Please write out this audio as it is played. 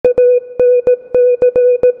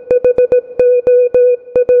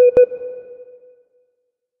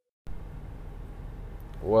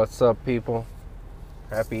What's up, people?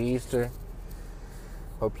 Happy Easter.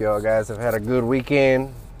 Hope y'all guys have had a good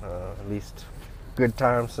weekend. At least good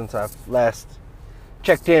time since I've last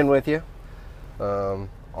checked in with you.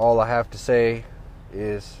 All I have to say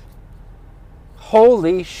is,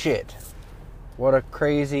 holy shit. What a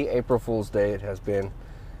crazy April Fool's Day it has been.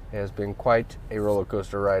 It has been quite a roller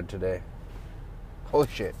coaster ride today. Holy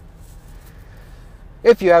shit.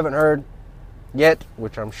 If you haven't heard yet,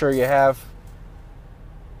 which I'm sure you have,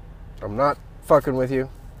 I'm not fucking with you.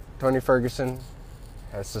 Tony Ferguson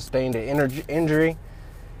has sustained an injury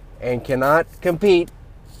and cannot compete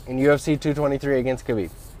in UFC 223 against Khabib.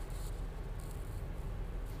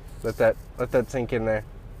 Let that sink in there.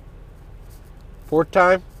 Fourth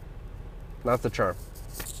time, not the charm.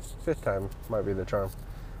 Fifth time might be the charm.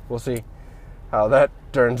 We'll see how that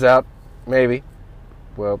turns out. Maybe.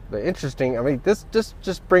 Well, this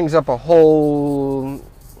just brings up a whole.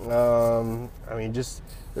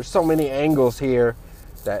 There's so many angles here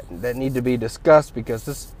that need to be discussed because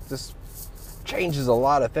this changes a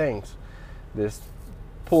lot of things. This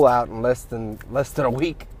pull out in less than a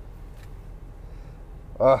week.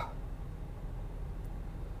 Wow.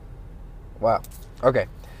 Okay.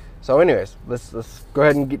 So, anyways, let's go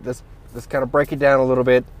ahead and get this. Let's kind of break it down a little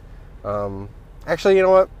bit. Actually, you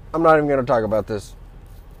know what? I'm not even going to talk about this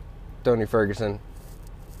Tony Ferguson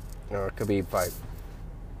Khabib fight.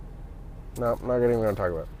 No, I'm not even going to talk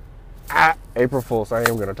about it. April Fool's. I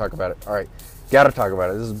am going to talk about it. All right. Got to talk about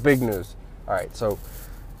it. This is big news. All right. So,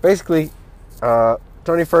 basically,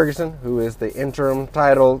 Tony Ferguson, who is the interim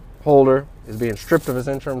title holder, is being stripped of his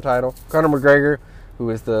interim title. Conor McGregor, who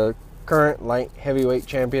is the current light heavyweight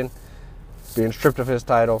champion, is being stripped of his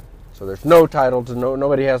title. So, there's no title.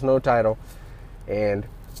 Nobody has no title. And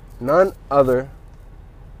none other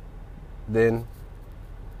than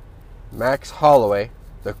Max Holloway,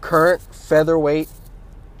 the current featherweight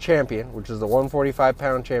champion, which is the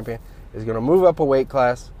 145-pound champion, is going to move up a weight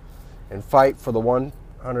class and fight for the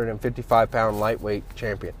 155-pound lightweight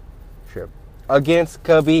championship against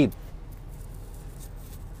Khabib.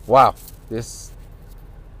 Wow. This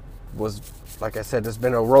was, like I said, it's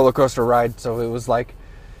been a roller coaster ride. So it was like,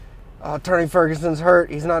 Tony Ferguson's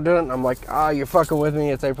hurt. He's not doing it. I'm like, you're fucking with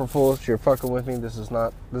me. It's April Fool's. You're fucking with me. This is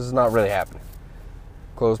not really happening.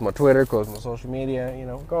 Close my Twitter, close my social media,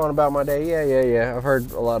 going about my day. Yeah. I've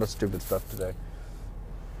heard a lot of stupid stuff today.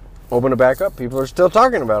 Open it back up. People are still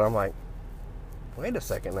talking about it. I'm like, wait a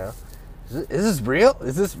second now. Is this real?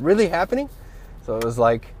 Is this really happening? So it was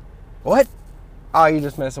like, what? You're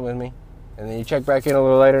just messing with me. And then you check back in a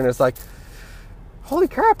little later and it's like, holy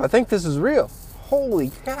crap, I think this is real.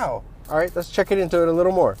 Holy cow. All right, let's check into it a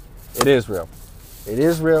little more. It is real. It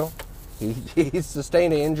is real. He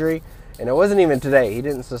sustained an injury. And it wasn't even today. He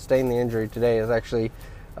didn't sustain the injury today. It was actually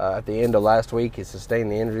at the end of last week. He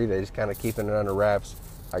sustained the injury. They're just kind of keeping it under wraps,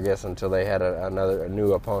 I guess, until they had a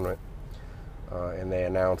new opponent. And they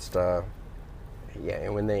announced, and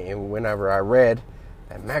whenever I read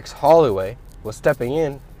that Max Holloway was stepping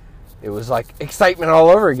in, it was like excitement all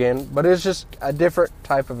over again. But it's just a different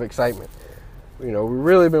type of excitement. We've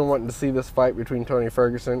really been wanting to see this fight between Tony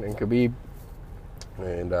Ferguson and Khabib.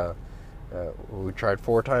 And we tried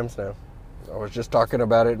 4 times now. I was just talking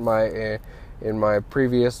about it in my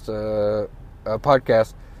previous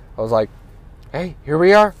podcast. I was like, hey, here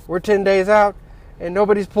we are. We're 10 days out, and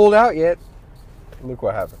nobody's pulled out yet. Look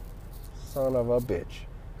what happened. Son of a bitch.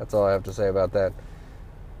 That's all I have to say about that.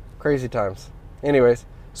 Crazy times. Anyways,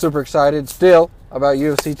 super excited still about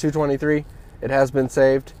UFC 223. It has been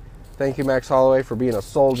saved. Thank you, Max Holloway, for being a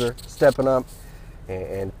soldier, stepping up,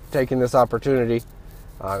 and taking this opportunity.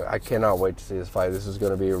 I cannot wait to see this fight. This is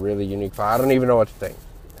going to be a really unique fight. I don't even know what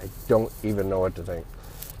to think.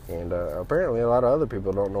 And apparently a lot of other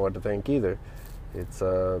people don't know what to think either. It's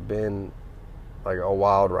been like a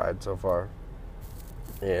wild ride so far.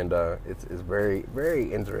 And it's very,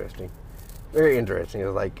 very interesting. Very interesting.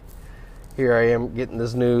 It's like, here I am getting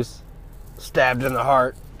this news, stabbed in the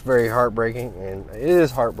heart. It's very heartbreaking. And it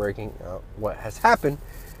is heartbreaking what has happened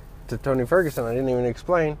to Tony Ferguson. I didn't even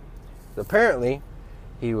explain. Apparently,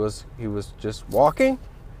 he was just walking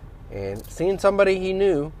and seeing somebody he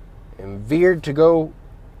knew and veered to go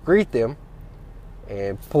greet them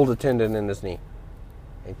and pulled a tendon in his knee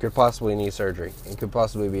and could possibly need surgery and could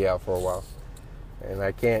possibly be out for a while. And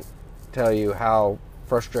I can't tell you how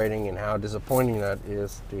frustrating and how disappointing that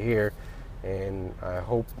is to hear. And I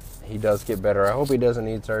hope he does get better. I hope he doesn't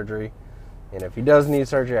need surgery. And if he does need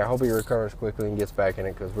surgery, I hope he recovers quickly and gets back in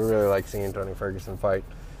it because we really like seeing Tony Ferguson fight.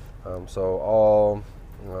 So all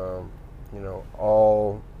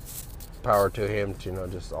power to him.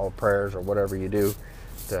 Just all prayers or whatever you do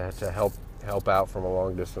to help help out from a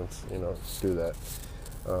long distance, do that.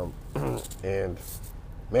 And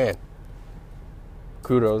man,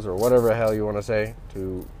 kudos or whatever the hell you want to say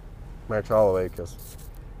to Max Holloway, because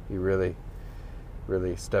he really,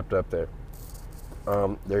 really stepped up there.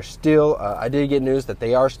 There's still, I did get news that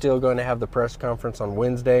they are still going to have the press conference on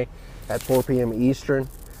Wednesday at 4 p.m. Eastern,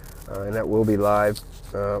 and that will be live,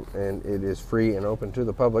 and it is free and open to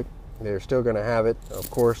the public. They're still going to have it. Of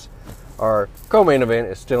course, our co-main event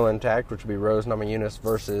is still intact, which will be Rose Namajunas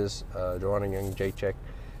versus Joanna Jędrzejczyk.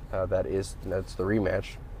 That's the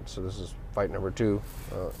rematch. So this is fight number 2.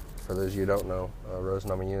 For those of you who don't know, Rose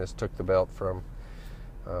Namajunas took the belt from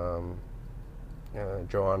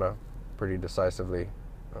Joanna pretty decisively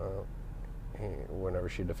whenever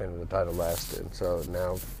she defended the title last. And so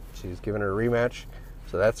now she's given her a rematch.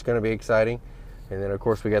 So that's going to be exciting. And then, of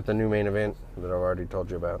course, we got the new main event that I've already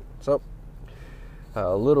told you about. So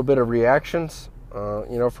a little bit of reactions,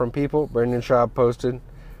 from people. Brendan Schaub posted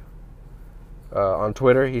on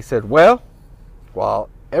Twitter. He said, well, while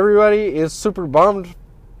everybody is super bummed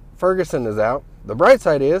Ferguson is out, the bright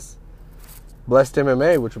side is Blessed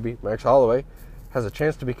MMA, which would be Max Holloway, has a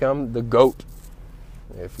chance to become the GOAT.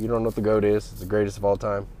 If you don't know what the GOAT is, it's the greatest of all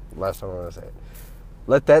time. Last time I'm going to say it.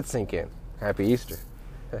 Let that sink in. Happy Easter.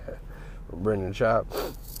 Brendan Schaub.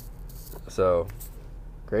 So,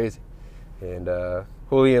 crazy. And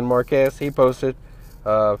Julian Marquez, he posted,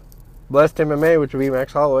 Blessed MMA, which would be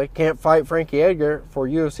Max Holloway, can't fight Frankie Edgar for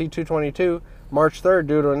UFC 222 March 3rd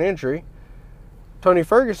due to an injury. Tony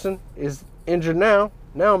Ferguson is injured now.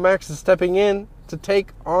 Now Max is stepping in to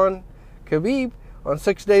take on Khabib on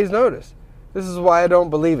 6 days' notice. This is why I don't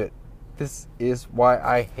believe it. This is why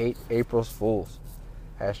I hate April's Fools.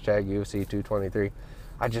 Hashtag UFC 223.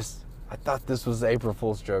 I thought this was the April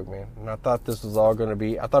Fool's joke, man. And I thought this was all going to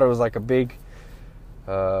be... I thought it was like a big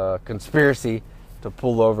conspiracy to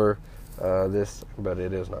pull over this, but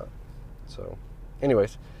it is not. So,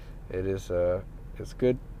 anyways, it is... it's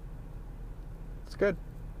good. It's good.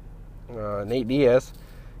 Nate Diaz,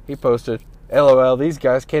 he posted, LOL, these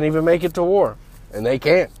guys can't even make it to war. And they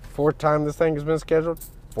can't. 4th time this thing has been scheduled,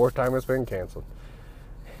 4th time it's been canceled.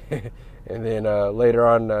 And then later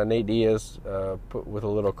on, Nate Diaz put with a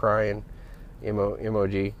little crying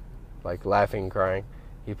emoji, like laughing, crying.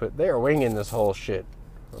 He put, they are winging this whole shit.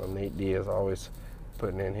 Nate Diaz always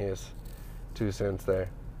putting in his 2 cents there.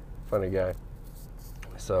 Funny guy.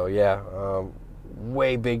 So yeah,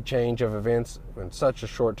 way big change of events in such a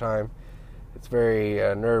short time. It's very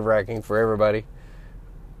nerve-wracking for everybody.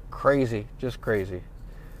 Crazy, just crazy.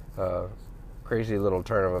 Crazy little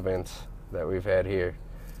turn of events that we've had here.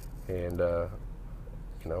 And,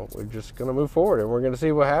 we're just going to move forward and we're going to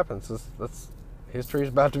see what happens. History is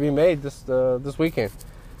about to be made this weekend.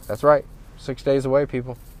 That's right. 6 days away,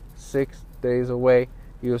 people. 6 days away.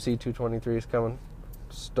 UFC 223 is coming.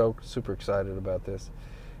 Stoked, super excited about this.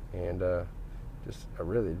 And I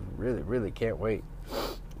really, really, really can't wait.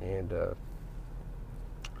 And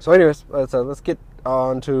so anyways, let's get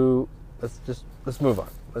on to, let's move on.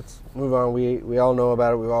 Let's move on. We all know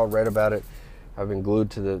about it. We've all read about it. I've been glued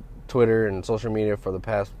to the Twitter and social media for the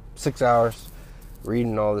past 6 hours,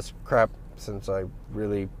 reading all this crap since I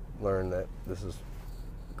really learned that this is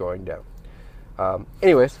going down.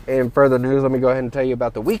 Anyways, in further news, let me go ahead and tell you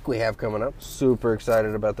about the week we have coming up. Super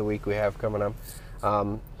excited about the week we have coming up.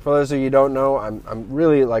 For those of you who don't know, I'm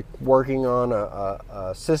really like working on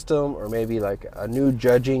a system or maybe like a new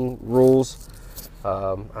judging rules.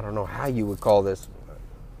 I don't know how you would call this.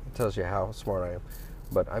 It tells you how smart I am.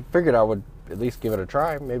 But I figured I would at least give it a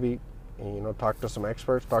try. Maybe, talk to some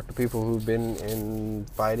experts, talk to people who've been in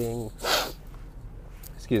fighting.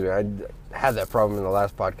 Excuse me, I had that problem in the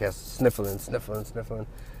last podcast, sniffling.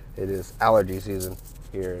 It is allergy season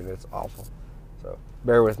here, and it's awful. So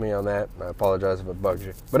bear with me on that, and I apologize if it bugs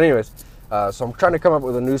you. But anyways, so I'm trying to come up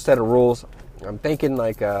with a new set of rules. I'm thinking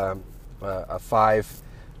like a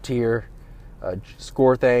 5-tier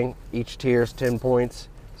score thing. Each tier is 10 points,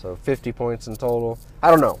 so 50 points in total. I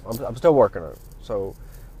don't know. I'm still working on it. So,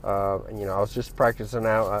 I was just practicing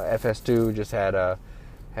out. FS2 just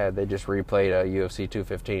they just replayed UFC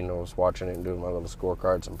 215. I was watching it and doing my little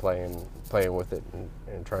scorecards and playing with it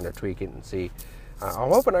and trying to tweak it and see. I'm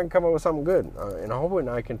hoping I can come up with something good, and I'm hoping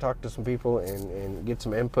I can talk to some people and get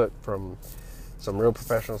some input from some real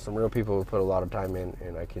professionals, some real people who put a lot of time in,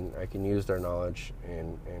 and I can use their knowledge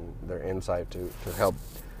and their insight to help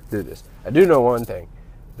do this. I do know one thing,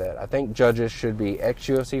 that I think judges should be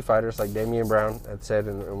ex-UFC fighters, like Damian Brown had said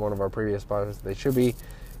in one of our previous podcasts. They should be,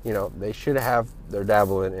 they should have their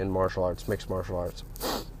dabble in martial arts, mixed martial arts,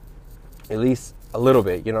 at least a little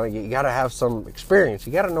bit. You got to have some experience.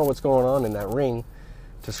 You got to know what's going on in that ring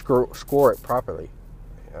to score it properly.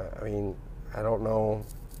 I mean, I don't know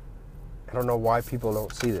why people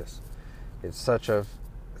don't see this. It's such a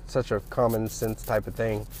common sense type of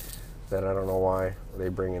thing that I don't know why they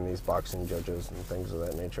bring in these boxing judges and things of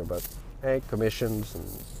that nature. But hey, commissions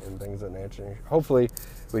and things of that nature. Hopefully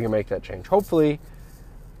we can make that change. Hopefully,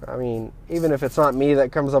 I mean, even if it's not me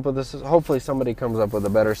that comes up with this, hopefully somebody comes up with a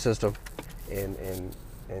better system and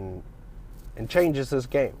changes this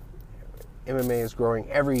game. MMA is growing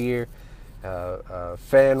every year.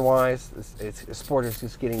 Fan-wise, the sport is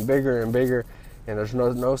just getting bigger and bigger, and there's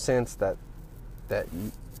no sense that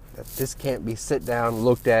this can't be sit down,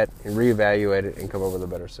 looked at, and reevaluated and come up with a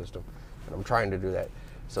better system. And I'm trying to do that.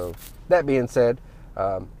 So that being said,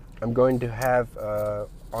 I'm going to have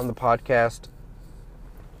on the podcast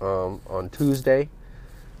on Tuesday.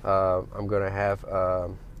 I'm going to have,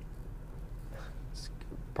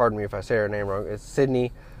 pardon me if I say her name wrong, it's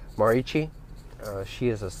Sydney Marici. She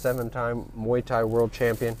is a 7-time Muay Thai world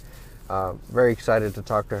champion. Very excited to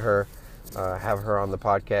talk to her, have her on the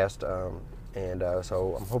podcast, and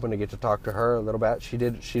so I'm hoping to get to talk to her a little bit.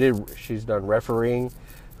 She's done refereeing.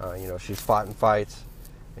 She's fought in fights,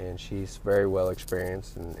 and she's very well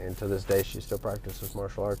experienced. And to this day, she still practices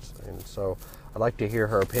martial arts. And so I'd like to hear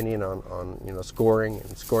her opinion on scoring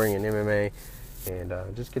in MMA,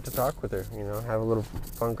 and just get to talk with her. Have a little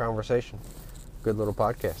fun conversation. Good little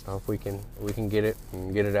podcast. I hope we can get it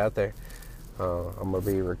and get it out there. I'm gonna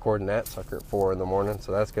be recording that sucker at 4 a.m,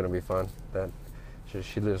 so that's gonna be fun. That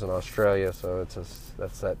she lives in Australia, so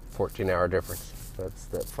that's that 14-hour difference. That's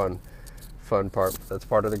that fun part. That's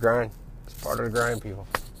part of the grind. It's part of the grind, people.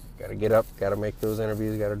 Got to get up. Got to make those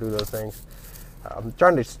interviews. Got to do those things. I'm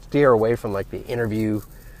trying to steer away from like the interview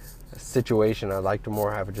situation. I'd like to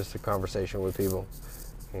more have just a conversation with people,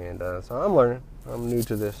 and so I'm learning. I'm new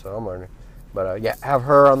to this, so I'm learning. But have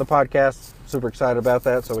her on the podcast. Super excited about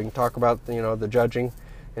that, so we can talk about the judging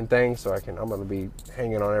and things. So I'm going to be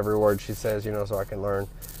hanging on every word she says, so I can learn.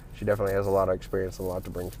 She definitely has a lot of experience and a lot to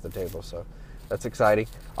bring to the table, so that's exciting.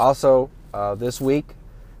 Also, this week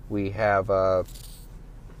we have a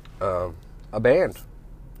band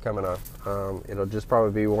coming on. It'll just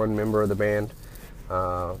probably be one member of the band.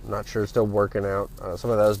 Not sure, still working out some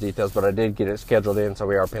of those details, but I did get it scheduled in, so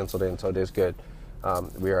we are penciled in, so it is good.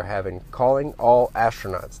 We are having Calling All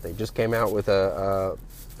Astronauts. They just came out with an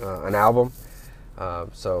album,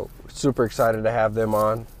 so super excited to have them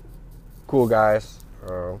on. Cool guys.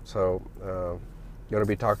 So going to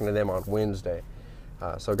be talking to them on Wednesday.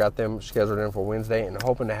 So got them scheduled in for Wednesday, and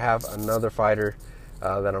hoping to have another fighter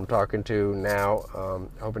that I'm talking to now.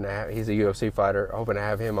 He's a UFC fighter. Hoping to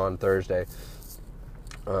have him on Thursday.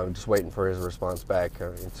 Just waiting for his response back.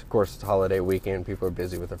 Of course, it's holiday weekend. People are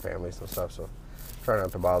busy with their families and stuff, so try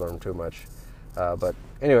not to bother them too much. But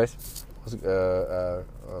anyways,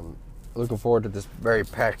 looking forward to this very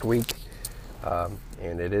packed week.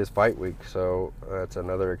 And it is fight week, so that's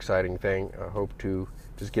another exciting thing. I hope to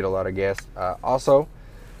just get a lot of guests. Also,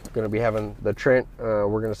 going to be having the Trent.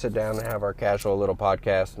 We're going to sit down and have our casual little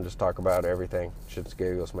podcast and just talk about everything. Shits,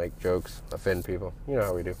 giggles, make jokes, offend people. You know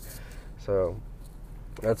how we do. So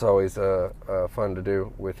that's always fun to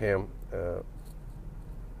do with him.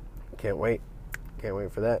 Can't wait. Can't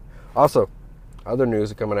wait for that. Also, other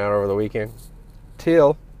news coming out over the weekend.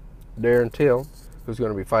 Darren Till, who's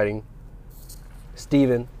going to be fighting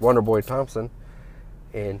Stephen Wonderboy Thompson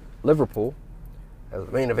in Liverpool as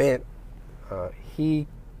the main event.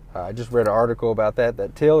 I just read an article about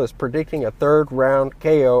that Till is predicting a 3rd round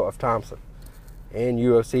KO of Thompson in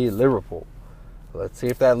UFC Liverpool. Let's see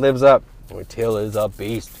if that lives up. I mean, Till is a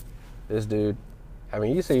beast. This dude, I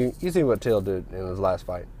mean, you see what Till did in his last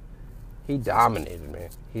fight. He dominated, man.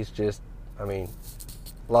 He's just,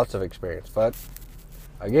 lots of experience. But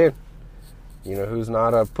again, who's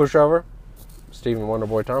not a pushover? Stephen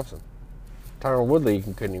Wonderboy Thompson. Tyron Woodley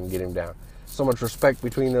couldn't even get him down. So much respect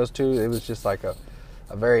between those two. It was just like a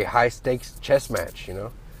very high-stakes chess match,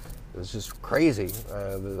 It was just crazy,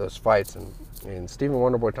 those fights. And Stephen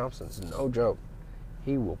Wonderboy Thompson's no joke.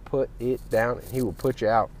 He will put it down, and he will put you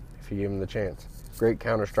out if you give him the chance. Great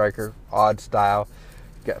counter-striker, odd style.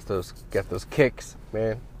 Got those kicks,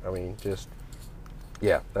 man. That's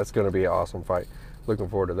going to be an awesome fight. Looking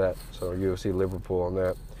forward to that. So UFC Liverpool on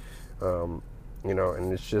that.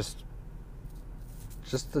 And it's just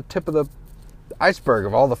the tip of the iceberg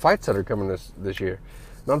of all the fights that are coming this year.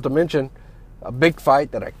 Not to mention a big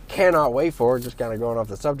fight that I cannot wait for. Just kind of going off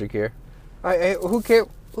the subject here. Who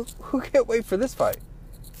can't wait for this fight?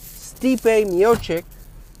 Stipe Miocic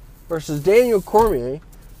versus Daniel Cormier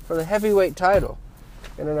for the heavyweight title,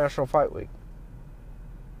 International Fight Week.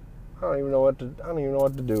 I don't even know what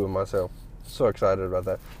to do with myself. So excited about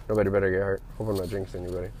that. Nobody better get hurt. Hope I'm not jinxing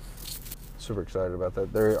anybody. Super excited about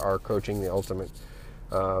that. They are coaching the Ultimate.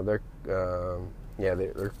 They're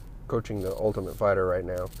coaching the Ultimate Fighter right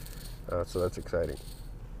now. So that's exciting.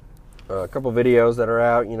 A couple videos that are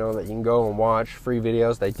out, you know, that you can go and watch. Free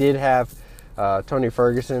videos. They did have Tony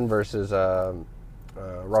Ferguson versus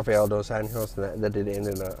Rafael dos Anjos, and that did end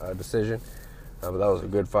in a decision. But that was a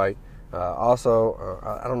good fight. Also,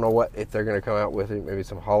 I don't know if they're going to come out with it, maybe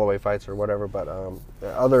some Holloway fights or whatever, but the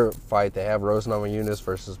other fight they have, Rose Namajunas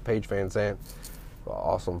versus Paige Van Zandt.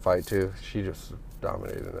 Awesome fight too. She just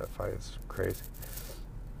dominated in that fight. It's crazy.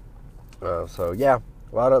 So yeah,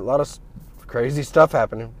 a lot of crazy stuff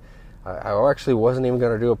happening. I actually wasn't even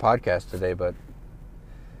going to do a podcast today, but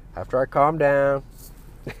after I calmed down,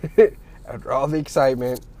 after all the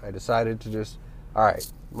excitement, I decided to just, all right,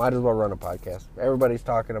 might as well run a podcast. Everybody's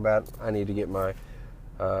talking about it. I need to get my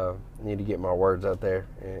words out there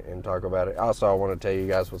and talk about it. Also, I want to tell you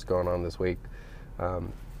guys what's going on this week.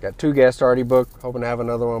 Got 2 guests already booked. Hoping to have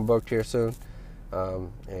another one booked here soon.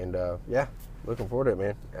 Yeah, looking forward to it,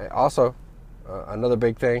 man. Also, another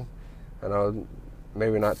big thing. I know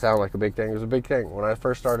maybe not sound like a big thing. It was a big thing when I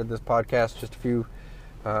first started this podcast just a few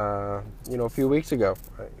weeks ago.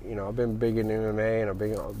 I've been big in MMA and I'm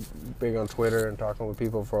big on Twitter and talking with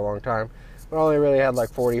people for a long time, but I only really had like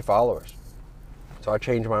 40 followers. So I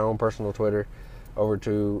changed my own personal Twitter over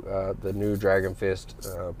to the new Dragon Fist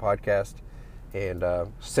podcast. And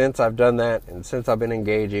since I've done that, and since I've been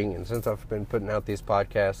engaging, and since I've been putting out these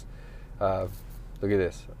podcasts, look at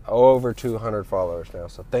this, over 200 followers now.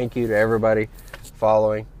 So thank you to everybody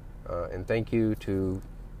following, and thank you to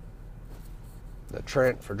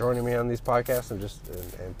Trent for joining me on these podcasts,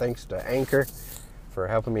 and thanks to Anchor for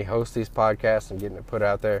helping me host these podcasts and getting it put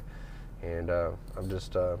out there. And I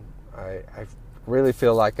really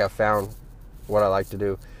feel like I found what I like to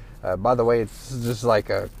do. By the way, it's just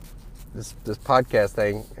like this podcast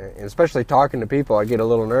thing, and especially talking to people, I get a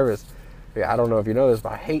little nervous. I don't know if you know this,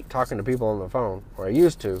 but I hate talking to people on the phone, or I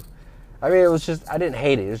used to. I mean, I didn't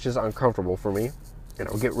hate it. It's just uncomfortable for me.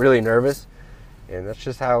 I get really nervous, and that's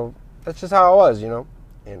just how I was,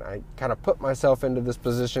 And I kind of put myself into this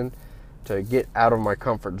position to get out of my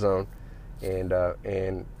comfort zone, and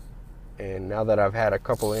now that I've had a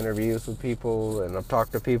couple interviews with people and I've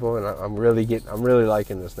talked to people, and I'm really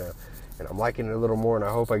liking this now. And I'm liking it a little more, and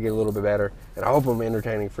I hope I get a little bit better. And I hope I'm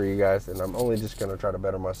entertaining for you guys. And I'm only just going to try to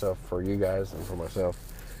better myself for you guys and for myself,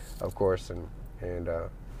 of course. And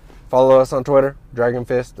follow us on Twitter, Dragon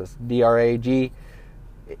Fist. That's DRAG,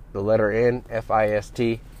 the letter N,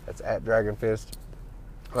 FIST. That's at Dragon Fist.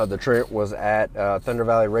 The Trent was at Thunder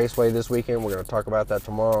Valley Raceway this weekend. We're going to talk about that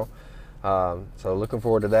tomorrow. So looking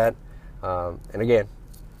forward to that. And again,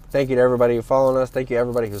 thank you to everybody who's following us. Thank you to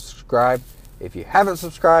everybody who's subscribed. If you haven't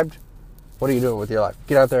subscribed, what are you doing with your life?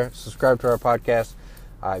 Get out there, subscribe to our podcast.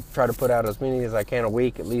 I try to put out as many as I can a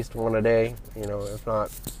week, at least one a day. If not,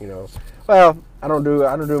 well, I don't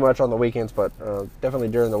do much on the weekends, but definitely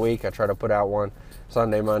during the week, I try to put out one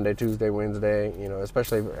Sunday, Monday, Tuesday, Wednesday.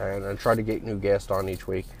 Especially, and I try to get new guests on each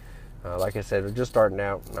week. Like I said, we're just starting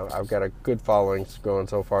out. I've got a good following going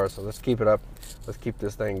so far, so let's keep it up. Let's keep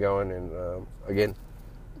this thing going. And again,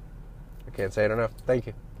 I can't say it enough. Thank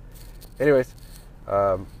you. Anyways.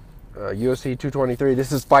 UFC 223.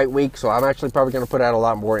 This is fight week, so I'm actually probably going to put out a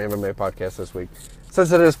lot more MMA podcasts this week.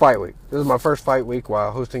 Since it is fight week. This is my first fight week while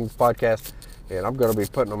hosting this podcast, and I'm going to be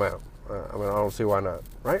putting them out. I don't see why not,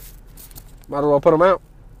 right? Might as well put them out.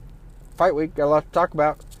 Fight week, got a lot to talk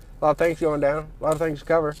about. A lot of things going down. A lot of things to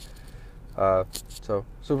cover. So,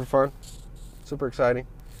 super fun. Super exciting.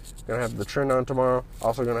 Going to have the Trent on tomorrow.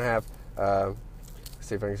 Also going to have, let's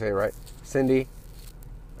see if I can say it right, Cindy.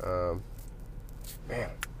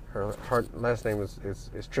 Her last name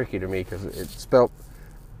is tricky to me because it's spelled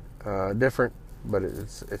different, but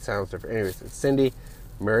it sounds different. Anyways, it's Cindy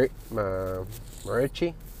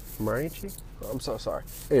Marici. I'm so sorry.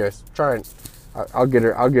 Anyways, I'll get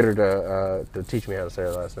her to teach me how to say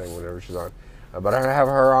her last name whenever she's on. But I have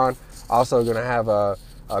her on. Also going to have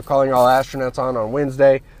Calling All Astronauts on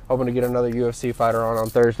Wednesday. Hoping to get another UFC fighter on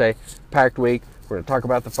Thursday. Packed week. We're going to talk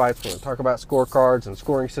about the fights. We're going to talk about scorecards and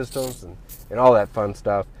scoring systems and all that fun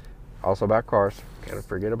stuff. Also about cars. Can't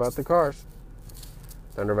forget about the cars.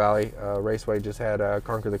 Thunder Valley Raceway just had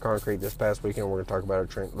Conquer the Concrete this past weekend. We're going to talk about it,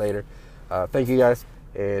 Trent, later. Thank you guys.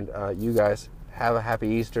 And you guys have a happy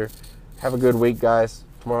Easter. Have a good week, guys.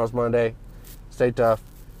 Tomorrow's Monday. Stay tough.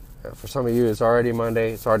 For some of you, it's already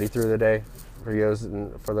Monday. It's already through the day. For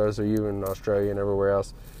those of you in Australia and everywhere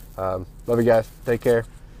else. Love you guys. Take care.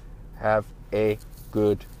 Have a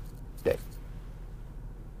good day.